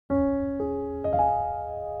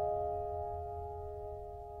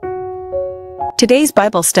Today's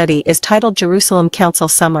Bible study is titled Jerusalem Council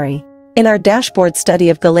Summary. In our dashboard study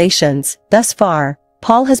of Galatians, thus far,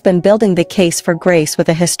 Paul has been building the case for grace with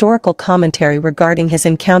a historical commentary regarding his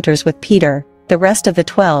encounters with Peter, the rest of the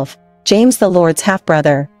 12, James the Lord's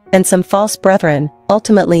half-brother, and some false brethren,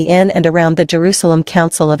 ultimately in and around the Jerusalem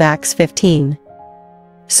Council of Acts 15.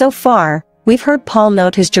 So far, we've heard Paul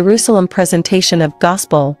note his Jerusalem presentation of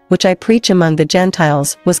gospel, which I preach among the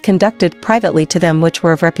Gentiles, was conducted privately to them which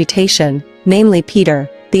were of reputation, namely Peter,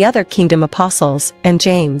 the other kingdom apostles, and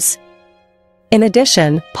James. In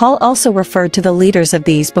addition, Paul also referred to the leaders of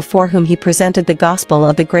these before whom he presented the gospel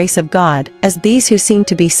of the grace of God, as these who seem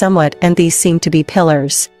to be somewhat and these seem to be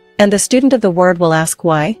pillars. And the student of the word will ask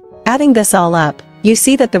why? Adding this all up, you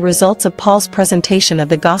see that the results of Paul's presentation of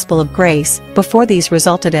the gospel of grace, before these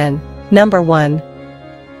resulted in, Number 1.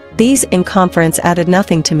 These in conference added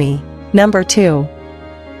nothing to me. Number 2.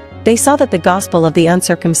 They saw that the gospel of the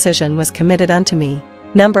uncircumcision was committed unto me.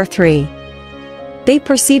 Number 3. They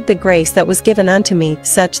perceived the grace that was given unto me,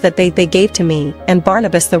 such that they gave to me, and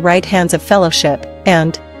Barnabas the right hands of fellowship,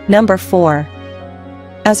 and, Number 4.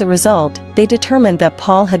 As a result, they determined that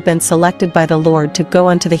Paul had been selected by the Lord to go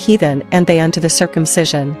unto the heathen and they unto the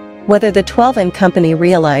circumcision. Whether the 12 in company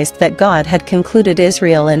realized that God had concluded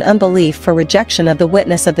Israel in unbelief for rejection of the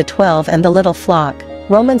witness of the 12 and the little flock,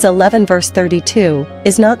 Romans 11 verse 32,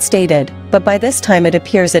 is not stated, but by this time it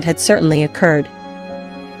appears it had certainly occurred.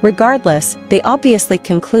 Regardless, they obviously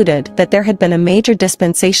concluded that there had been a major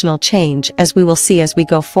dispensational change, as we will see as we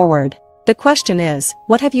go forward. The question is,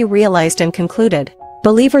 what have you realized and concluded?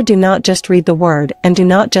 Believer, do not just read the word, and do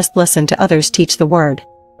not just listen to others teach the word.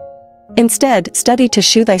 Instead, study to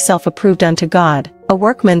shew thyself approved unto God, a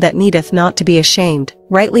workman that needeth not to be ashamed,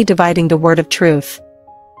 rightly dividing the word of truth.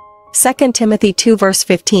 2 Timothy 2 verse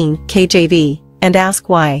 15, KJV, and ask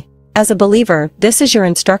why. As a believer, this is your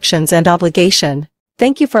instructions and obligation.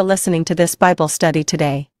 Thank you for listening to this Bible study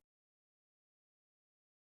today.